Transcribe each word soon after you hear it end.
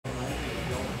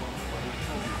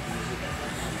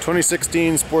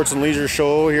2016 Sports and Leisure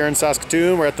show here in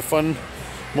Saskatoon. We're at the Ffun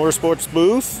Motorsports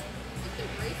Booth.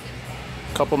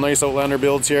 A couple nice Outlander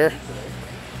builds here.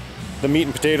 The meat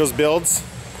and potatoes builds.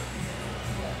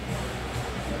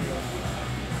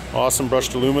 Awesome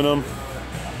brushed aluminum.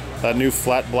 That new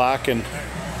flat black and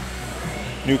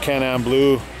new Can-Am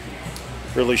blue.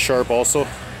 Really sharp also.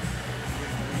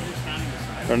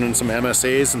 Running some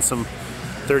MSAs and some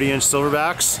 30-inch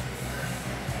silverbacks.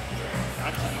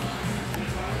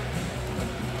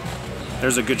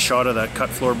 There's a good shot of that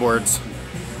cut floorboards.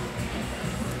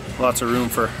 Lots of room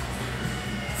for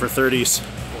 30s.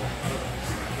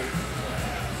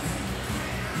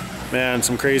 Man,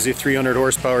 some crazy 300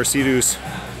 horsepower Sea-Doos.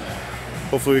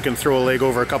 Hopefully we can throw a leg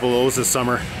over a couple of those this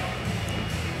summer.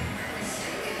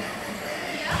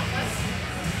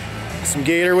 Some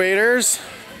gator waders.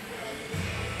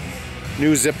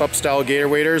 New zip-up style gator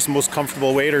waders, most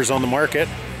comfortable waders on the market.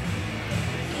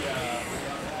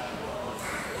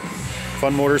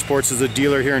 Ffun Motorsports is a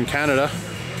dealer here in Canada.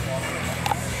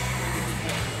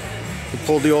 We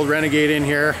pulled the old Renegade in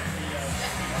here.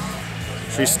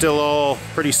 She's still all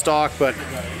pretty stock, but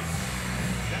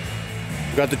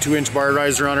we've got the 2-inch bar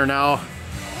riser on her now.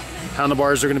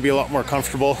 Handlebars are going to be a lot more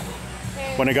comfortable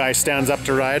when a guy stands up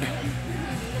to ride.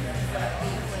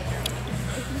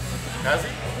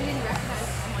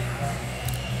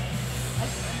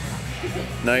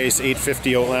 Nice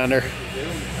 850 Outlander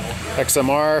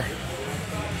XMR.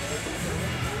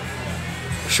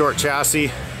 Short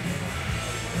chassis.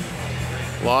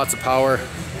 Lots of power.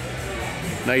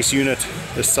 Nice unit.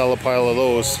 Just sell a pile of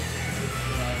those.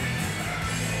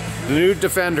 The new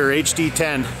Defender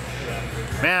HD10.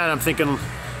 Man, I'm thinking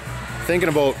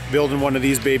about building one of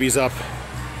these babies up.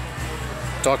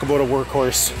 Talk about a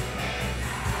workhorse.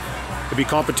 It'd be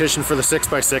competition for the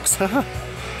 6x6.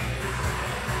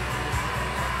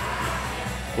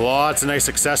 Lots of nice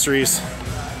accessories.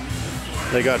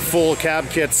 They got full cab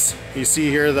kits. You see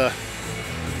here the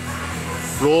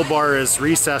roll bar is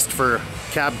recessed for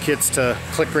cab kits to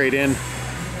click right in.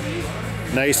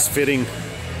 Nice fitting.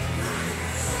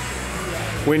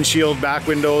 Windshield, back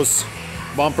windows,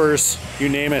 bumpers, you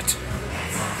name it.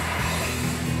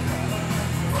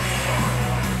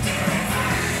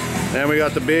 Then we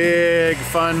got the big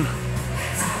Ffun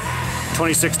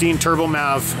 2016 Turbo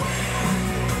Mav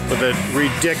with a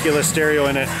ridiculous stereo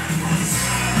in it.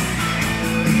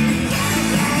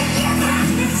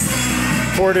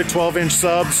 4 to 12-inch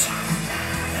subs.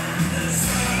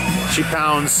 She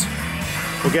pounds.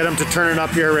 We'll get them to turn it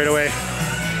up here right away.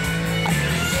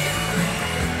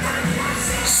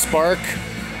 Spark.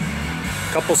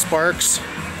 Couple sparks.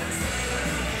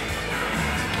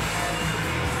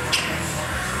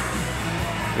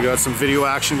 We got some video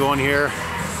action going here.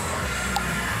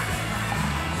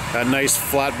 That nice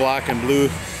flat black and blue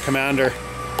Commander.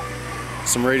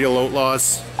 Some Radial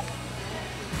Outlaws.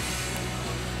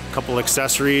 Couple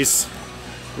accessories.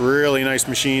 Really nice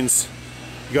machines.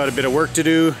 You got a bit of work to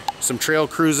do. Some trail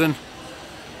cruising.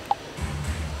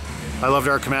 I loved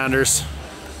our Commanders.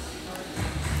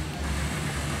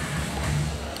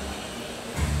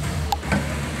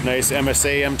 Nice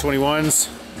MSA M21s.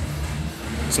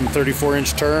 Some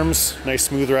 34-inch terms. Nice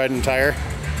smooth riding tire.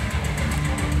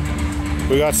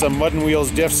 We got some Mud and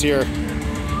Wheels diffs here.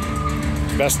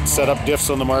 Best setup diffs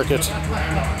on the market.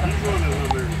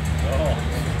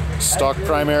 Stock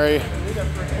primary.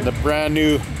 The brand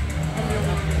new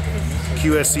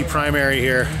QSC primary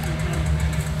here.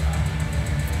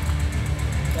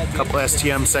 A couple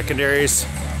STM secondaries.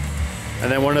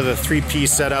 And then one of the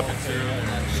 3-piece setup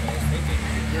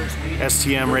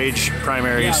STM Rage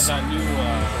primaries.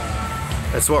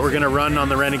 That's what we're gonna run on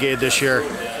the Renegade this year.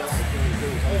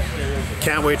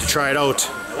 Can't wait to try it out.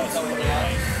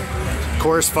 Of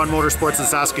course, Ffun Motorsports in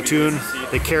Saskatoon,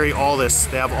 they carry all this.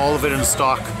 They have all of it in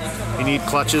stock. You need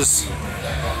clutches,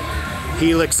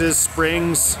 helixes,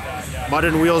 springs, Mud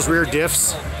and Wheels rear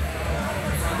diffs.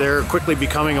 They're quickly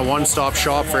becoming a one-stop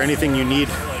shop for anything you need.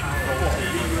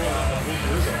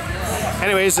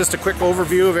 Anyways, just a quick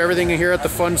overview of everything here at the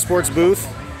Ffun Sports booth.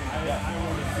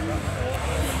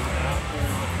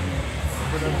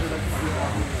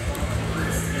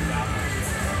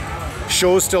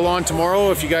 Show's still on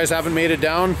tomorrow. If you guys haven't made it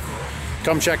down,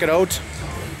 come check it out.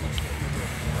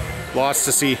 Lots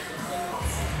to see.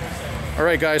 All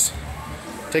right, guys,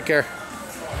 take care.